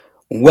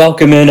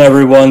Welcome in,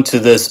 everyone, to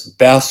this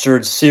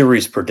Bastard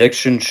Series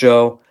prediction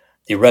show.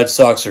 The Red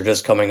Sox are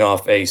just coming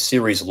off a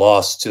series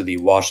loss to the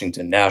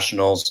Washington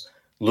Nationals,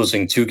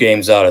 losing 2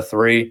 games out of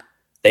 3.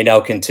 They now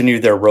continue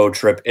their road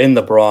trip in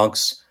the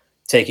Bronx,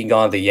 taking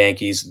on the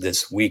Yankees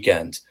this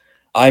weekend.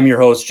 I'm your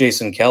host,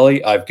 Jason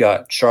Kelly. I've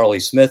got Charlie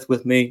Smith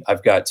with me.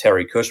 I've got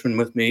Terry Cushman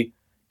with me.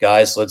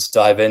 Guys, let's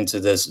dive into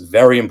this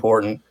very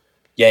important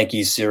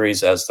Yankees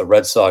series as the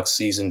Red Sox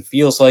season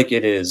feels like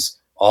it is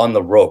on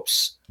the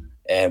ropes.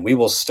 And we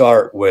will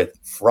start with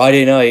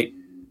Friday night.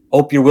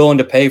 Hope you're willing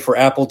to pay for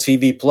Apple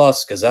TV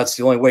Plus because that's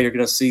the only way you're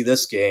going to see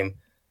this game.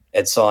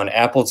 It's on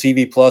Apple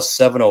TV Plus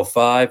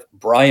 7:05.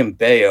 Brian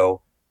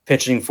Bayo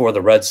pitching for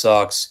the Red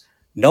Sox.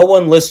 No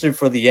one listed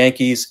for the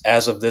Yankees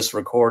as of this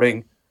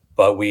recording,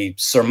 but we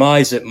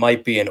surmise it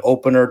might be an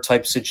opener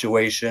type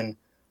situation.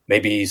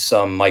 Maybe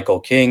some Michael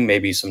King,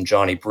 maybe some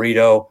Johnny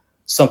Brito,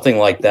 something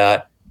like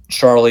that.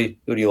 Charlie,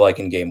 who do you like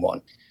in game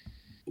one?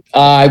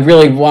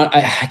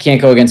 I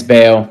can't go against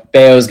Bayo.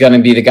 Bayo is going to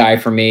be the guy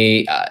for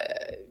me.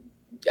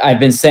 I've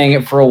been saying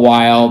it for a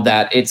while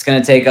that it's going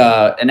to take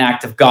an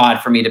act of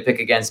God for me to pick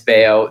against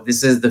Bayo.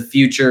 This is the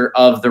future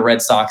of the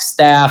Red Sox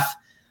staff.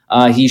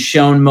 He's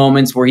shown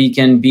moments where he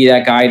can be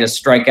that guy to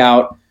strike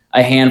out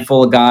a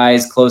handful of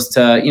guys close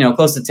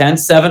to 10,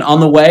 7 on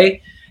the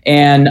way,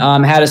 and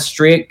had a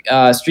streak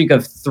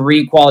of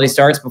 3 quality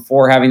starts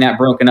before having that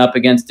broken up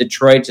against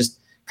Detroit. Just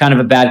kind of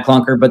a bad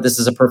clunker, but this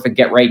is a perfect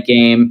get right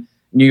game.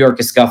 New York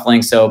is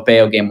scuffling, so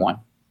Bayo game 1.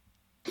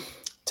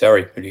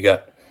 Terry, who do you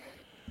got?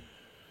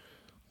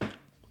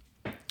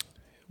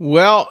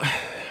 Well,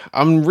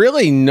 I'm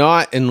really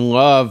not in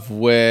love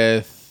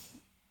with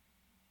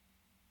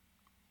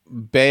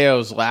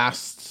Bayo's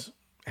last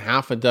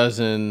half a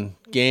dozen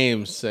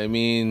games. I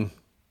mean,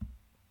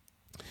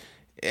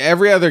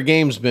 every other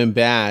game's been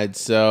bad.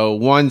 So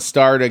 1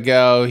 start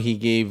ago, he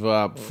gave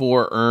up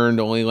 4 earned,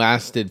 only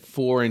lasted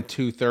 4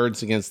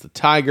 2/3 against the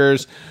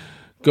Tigers.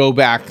 Go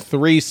back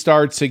 3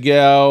 starts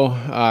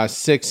ago,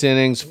 6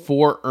 innings,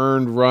 4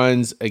 earned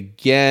runs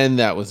again.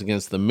 That was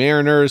against the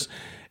Mariners.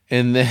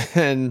 And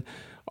then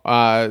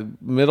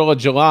middle of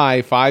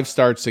July, 5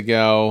 starts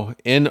ago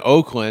in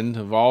Oakland,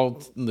 of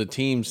all the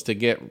teams to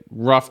get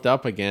roughed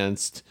up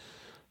against,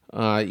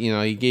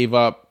 he gave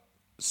up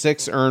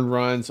 6 earned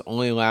runs,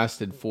 only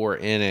lasted 4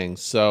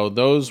 innings. So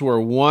those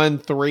were 1,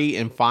 3,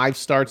 and 5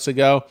 starts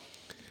ago.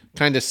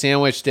 Kind of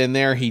sandwiched in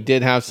there. He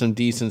did have some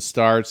decent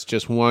starts,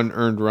 just 1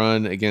 earned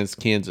run against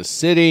Kansas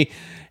City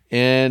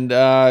and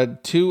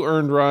 2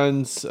 earned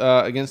runs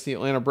against the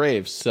Atlanta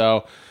Braves.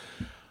 So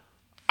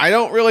I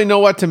don't really know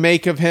what to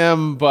make of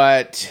him,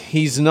 but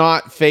he's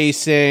not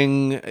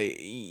facing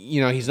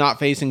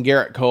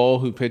Garrett Cole,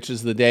 who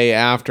pitches the day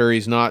after.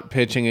 He's not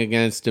pitching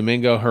against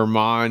Domingo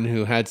Germán,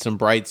 who had some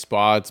bright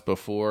spots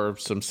before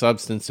some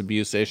substance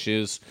abuse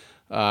issues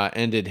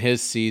ended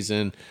his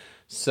season.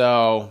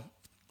 So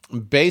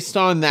based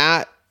on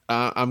that,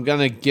 I'm going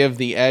to give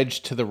the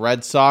edge to the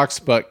Red Sox,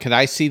 but could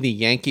I see the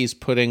Yankees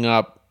putting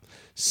up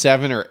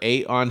 7 or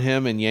 8 on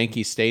him in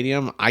Yankee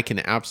Stadium? I can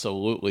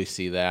absolutely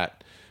see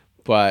that.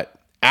 But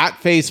at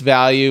face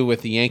value,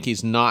 with the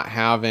Yankees not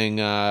having,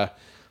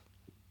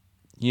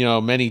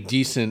 many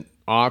decent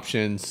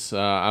options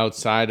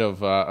outside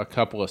of a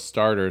couple of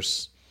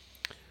starters,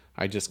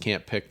 I just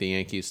can't pick the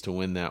Yankees to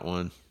win that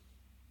one.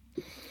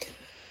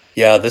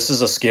 Yeah, this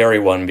is a scary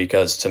one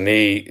because to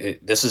me,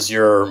 this is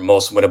your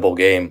most winnable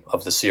game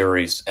of the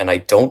series, and I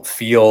don't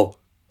feel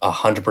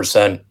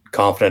 100%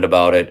 confident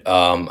about it.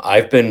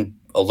 I've been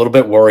a little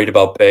bit worried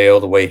about Bayo,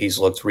 the way he's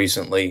looked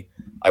recently.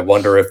 I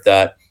wonder if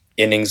that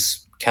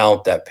innings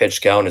count, that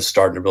pitch count is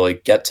starting to really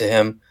get to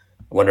him.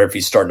 I wonder if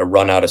he's starting to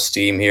run out of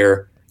steam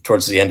here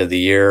towards the end of the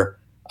year.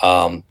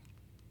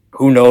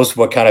 Who knows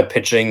what kind of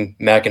pitching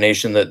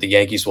machination that the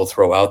Yankees will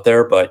throw out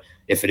there, but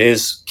if it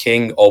is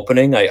King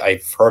opening,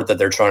 I've heard that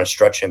they're trying to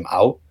stretch him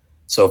out.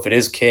 So if it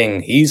is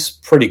King, he's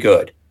pretty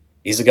good.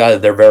 He's a guy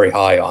that they're very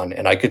high on,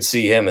 and I could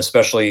see him,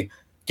 especially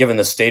given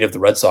the state of the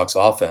Red Sox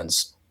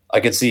offense, I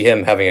could see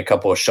him having a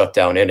couple of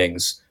shutdown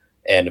innings.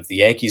 And if the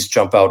Yankees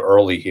jump out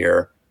early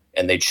here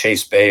and they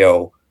chase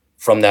Bayo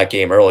from that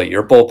game early,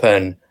 your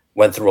bullpen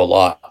went through a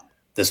lot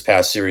this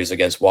past series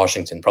against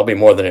Washington, probably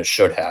more than it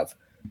should have.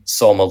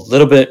 So I'm a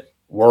little bit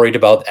worried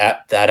about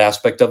that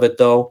aspect of it,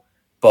 though.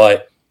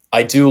 But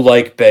I do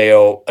like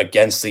Bayo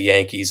against the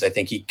Yankees. I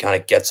think he kind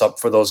of gets up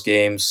for those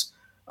games.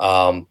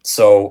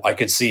 So I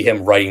could see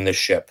him righting the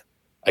ship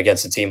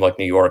against a team like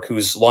New York,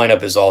 whose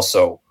lineup is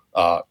also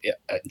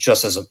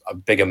just as a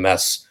big a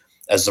mess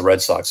as the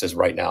Red Sox is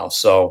right now.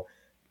 So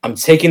I'm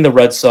taking the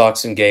Red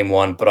Sox in game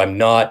 1, but I'm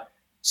not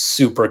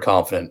super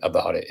confident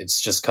about it.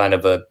 It's just kind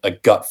of a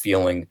gut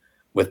feeling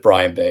with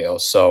Brian Bayo.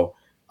 So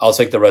I'll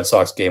take the Red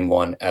Sox game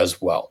 1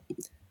 as well.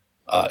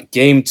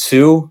 Game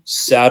 2,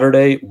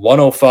 Saturday,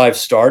 1:05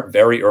 start,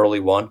 very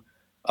early one.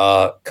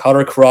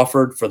 Cutter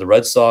Crawford for the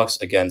Red Sox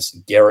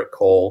against Garrett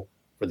Cole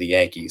for the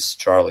Yankees.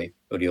 Charlie,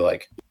 who do you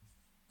like?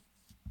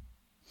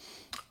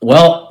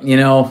 Well,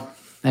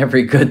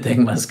 every good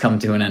thing must come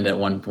to an end at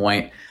one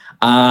point.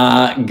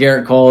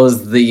 Garrett Cole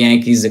is the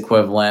Yankees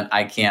equivalent.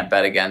 I can't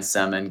bet against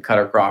him, and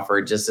Cutter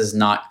Crawford just is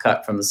not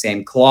cut from the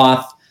same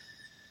cloth.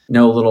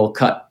 No little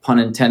cut, pun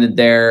intended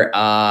there.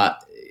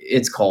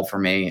 It's Cole for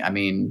me. I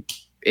mean,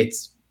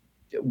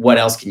 what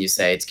else can you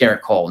say? It's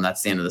Garrett Cole, and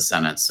that's the end of the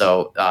sentence.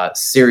 So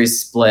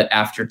series split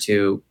after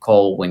 2,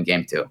 Cole win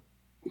game 2.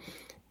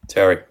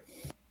 Terry.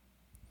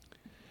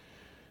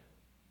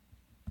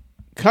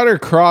 Cutter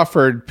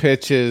Crawford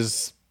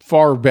pitches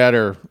far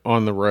better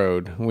on the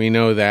road. We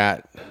know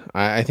that.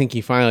 I think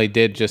he finally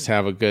did just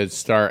have a good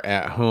start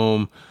at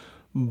home,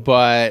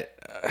 but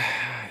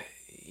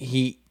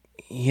he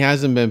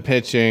hasn't been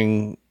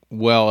pitching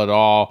well at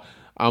all.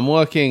 I'm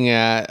looking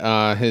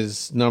at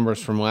his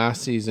numbers from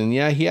last season.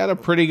 Yeah, he had a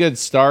pretty good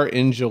start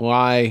in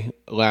July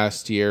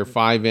last year.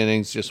 5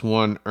 innings, just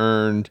 1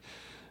 earned.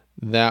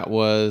 That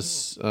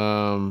was,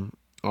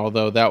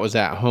 although that was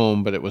at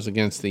home, but it was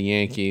against the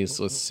Yankees.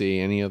 Let's see,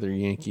 any other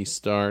Yankee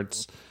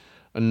starts?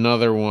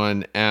 Another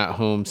one at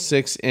home,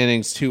 6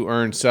 innings, 2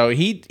 earned. So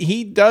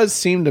he does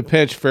seem to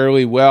pitch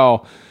fairly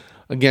well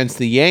against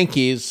the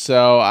Yankees.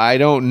 So I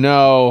don't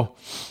know.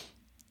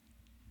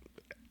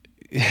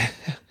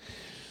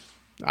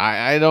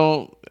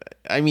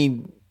 I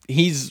mean,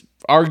 he's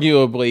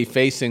arguably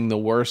facing the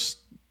worst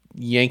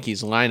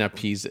Yankees lineup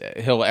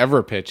he'll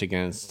ever pitch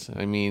against.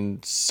 I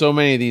mean, so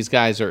many of these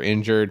guys are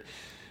injured,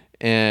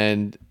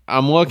 and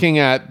I'm looking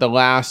at the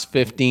last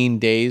 15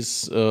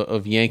 days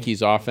of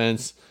Yankees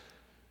offense.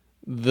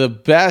 The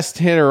best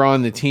hitter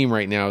on the team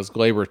right now is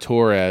Gleyber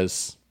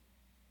Torres.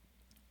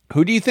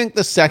 Who do you think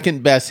the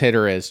second best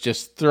hitter is?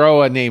 Just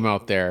throw a name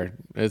out there.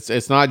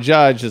 It's not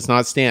Judge. It's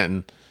not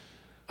Stanton.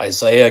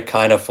 Isaiah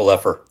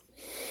Kiner-Falefa.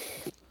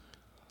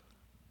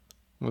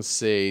 Let's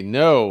see.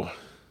 No.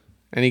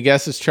 Any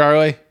guesses,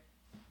 Charlie?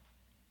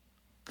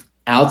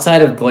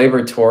 Outside of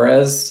Gleyber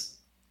Torres,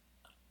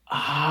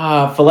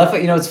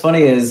 Falefa, what's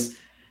funny is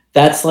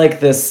that's like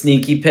the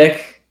sneaky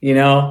pick,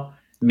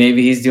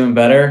 maybe he's doing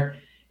better.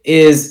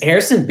 Is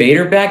Harrison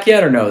Bader back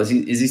yet or no? Is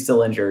he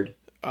still injured?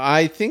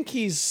 I think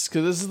because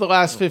this is the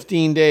last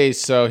 15 days,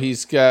 so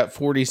he's got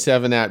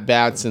 47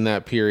 at-bats in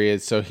that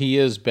period, so he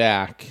is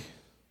back.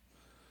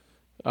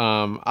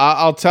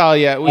 I'll tell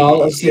you.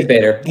 Let's say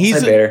Bader.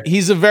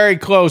 He's a very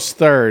close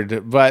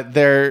third, but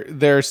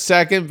their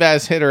second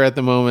best hitter at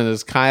the moment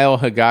is Kyle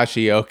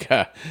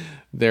Higashioka.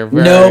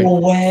 No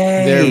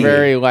way. They're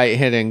very light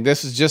hitting.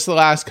 This is just the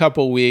last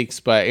couple weeks,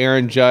 but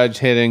Aaron Judge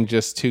hitting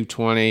just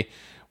 220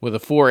 with a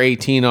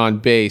 418 on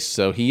base,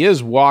 so he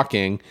is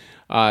walking.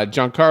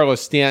 Giancarlo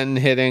Stanton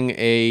hitting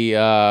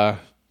a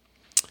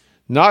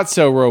not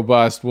so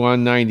robust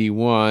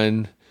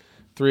 191.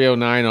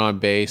 309 on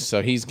base,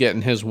 so he's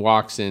getting his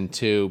walks in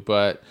too.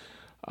 But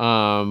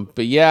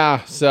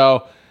yeah,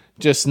 so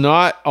just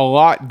not a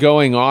lot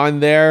going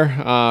on there.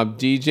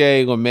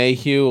 DJ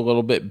LeMahieu a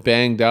little bit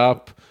banged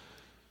up.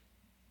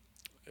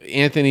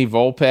 Anthony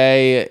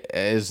Volpe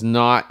is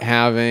not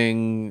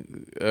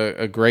having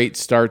a great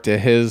start to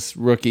his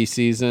rookie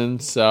season,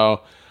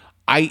 so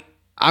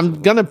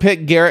I'm going to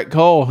pick Garrett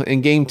Cole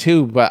in game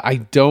 2, but I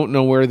don't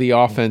know where the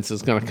offense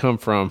is going to come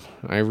from.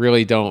 I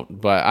really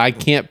don't, but I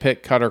can't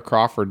pick Cutter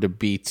Crawford to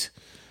beat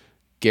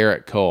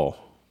Garrett Cole.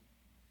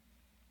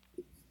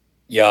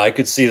 Yeah, I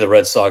could see the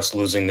Red Sox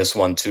losing this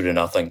one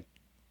 2-0.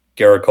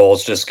 Garrett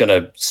Cole's just going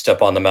to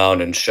step on the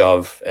mound and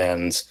shove.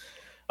 And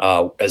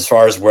as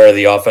far as where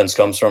the offense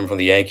comes from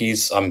the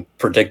Yankees, I'm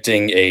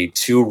predicting a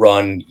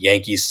 2-run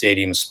Yankee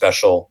Stadium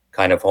special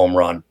kind of home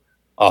run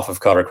off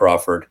of Cutter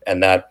Crawford.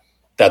 And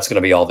that's going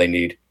to be all they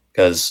need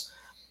because,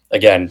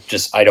 again,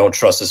 I don't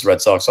trust this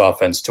Red Sox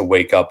offense to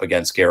wake up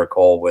against Garrett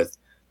Cole with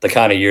the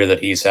kind of year that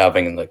he's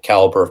having and the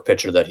caliber of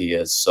pitcher that he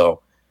is. So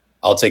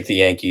I'll take the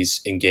Yankees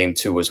in game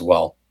 2 as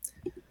well.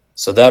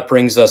 So that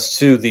brings us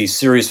to the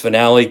series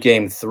finale,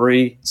 game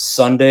 3,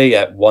 Sunday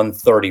at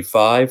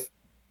 1:35.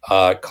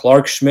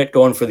 Clark Schmidt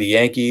going for the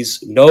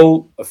Yankees.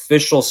 No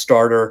official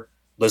starter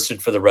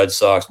listed for the Red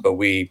Sox, but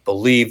we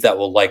believe that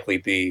will likely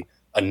be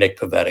a Nick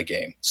Pivetta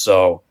game.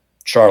 So,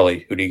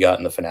 Charlie, who do you got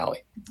in the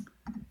finale?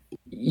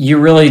 You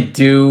really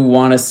do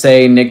want to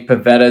say Nick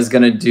Pivetta is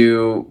going to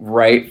do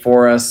right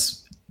for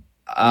us.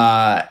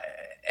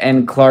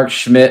 And Clark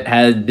Schmidt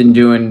had been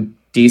doing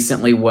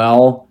decently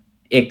well,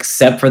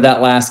 except for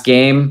that last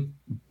game.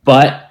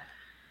 But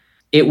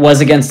it was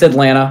against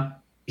Atlanta.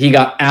 He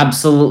got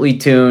absolutely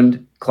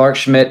tuned. Clark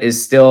Schmidt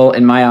is still,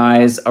 in my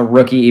eyes, a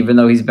rookie, even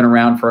though he's been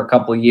around for a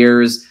couple of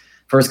years.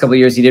 First couple of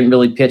years, he didn't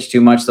really pitch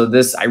too much. So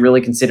this I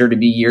really consider to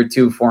be year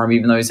 2 for him,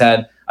 even though he's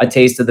had a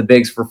taste of the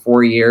bigs for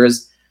 4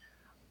 years.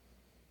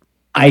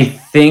 I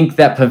think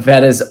that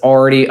Pivetta is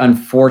already,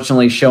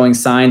 unfortunately, showing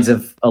signs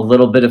of a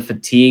little bit of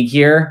fatigue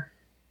here.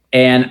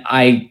 And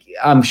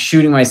I'm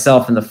shooting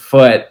myself in the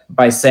foot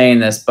by saying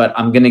this, but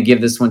I'm going to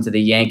give this one to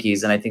the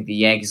Yankees, and I think the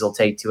Yankees will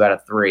take 2 out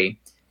of 3.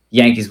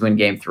 Yankees win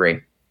game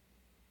 3.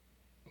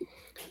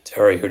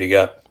 Terry, who do you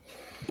got?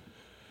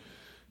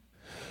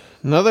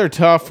 Another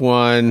tough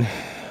one.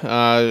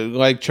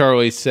 Like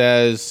Charlie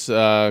says,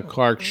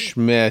 Clark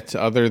Schmidt,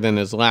 other than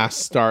his last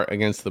start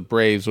against the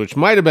Braves, which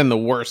might have been the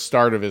worst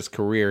start of his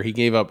career, he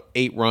gave up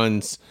 8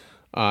 runs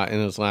in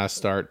his last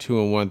start, 2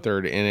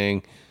 1/3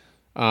 inning.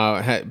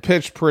 Had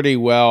pitched pretty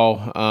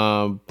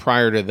well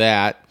prior to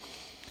that.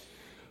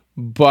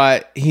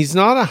 But he's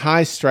not a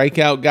high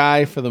strikeout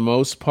guy for the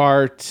most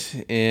part.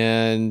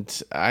 And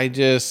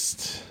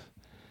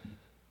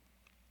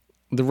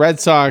the Red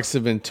Sox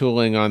have been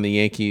tooling on the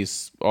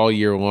Yankees all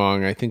year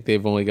long. I think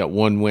they've only got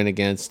 1 win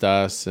against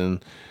us.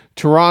 And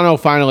Toronto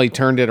finally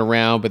turned it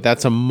around, but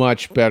that's a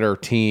much better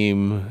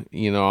team,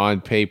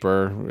 on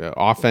paper,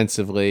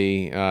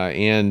 offensively,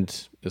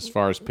 and as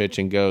far as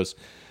pitching goes.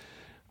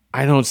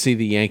 I don't see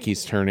the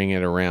Yankees turning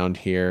it around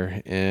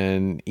here.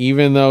 And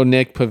even though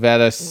Nick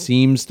Pivetta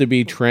seems to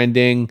be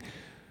trending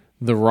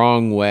the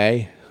wrong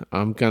way,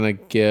 I'm going to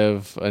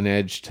give an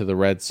edge to the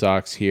Red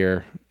Sox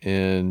here.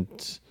 And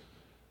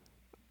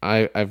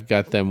I've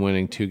got them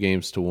winning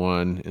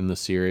 2-1 in the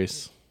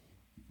series.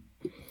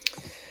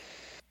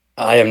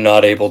 I am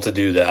not able to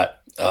do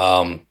that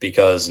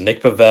because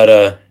Nick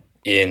Pivetta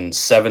in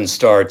 7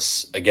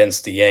 starts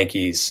against the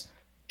Yankees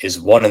is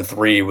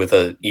 1-3 with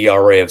an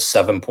ERA of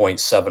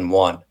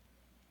 7.71.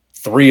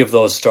 3 of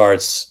those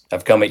starts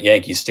have come at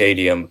Yankee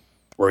Stadium,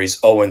 where he's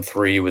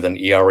 0-3 with an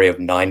ERA of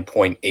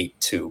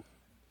 9.82.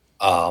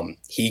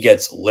 He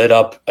gets lit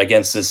up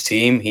against this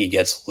team. He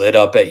gets lit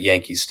up at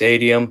Yankee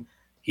Stadium.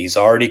 He's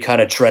already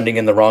kind of trending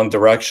in the wrong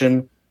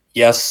direction.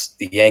 Yes,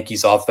 the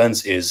Yankees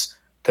offense is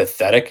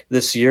pathetic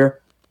this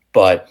year,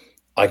 but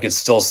I could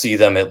still see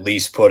them at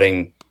least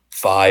putting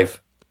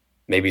 5,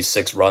 maybe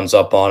 6 runs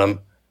up on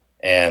him.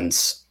 And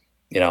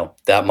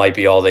that might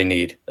be all they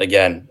need.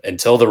 Again,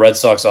 until the Red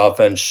Sox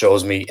offense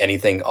shows me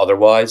anything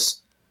otherwise,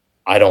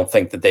 I don't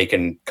think that they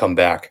can come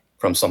back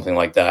from something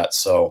like that.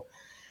 So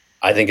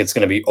I think it's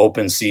going to be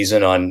open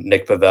season on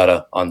Nick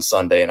Pivetta on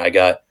Sunday. And I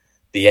got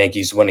the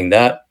Yankees winning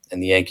that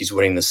and the Yankees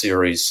winning the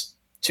series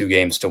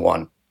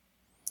 2-1.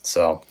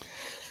 So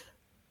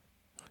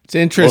it's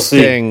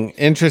interesting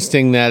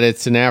that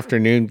it's an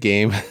afternoon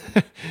game.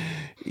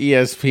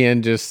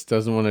 ESPN just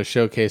doesn't want to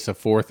showcase a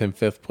 4th and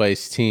 5th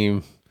place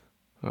team.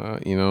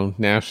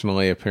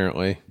 Nationally,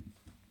 apparently.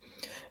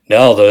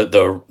 No,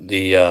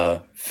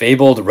 the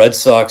fabled Red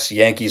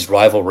Sox-Yankees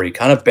rivalry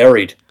kind of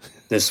buried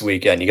this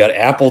weekend. You got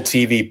Apple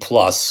TV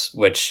Plus,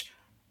 which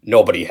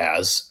nobody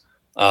has,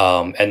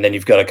 and then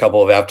you've got a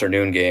couple of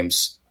afternoon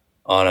games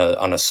on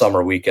a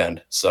summer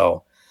weekend.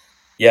 So,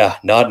 yeah,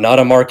 not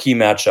a marquee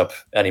matchup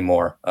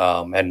anymore,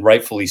 and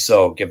rightfully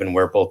so, given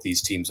where both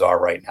these teams are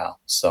right now.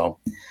 So,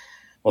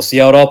 we'll see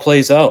how it all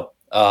plays out.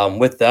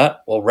 With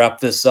that, we'll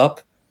wrap this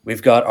up.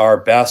 We've got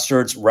our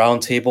Bastards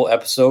Roundtable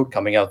episode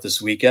coming out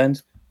this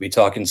weekend. We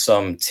talking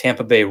some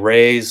Tampa Bay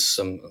Rays,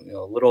 some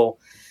little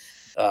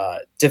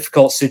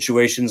difficult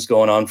situations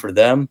going on for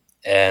them.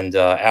 And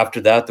after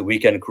that, the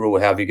Weekend Crew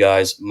will have you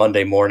guys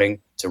Monday morning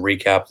to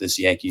recap this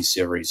Yankees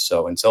series.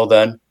 So until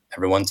then,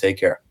 everyone take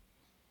care.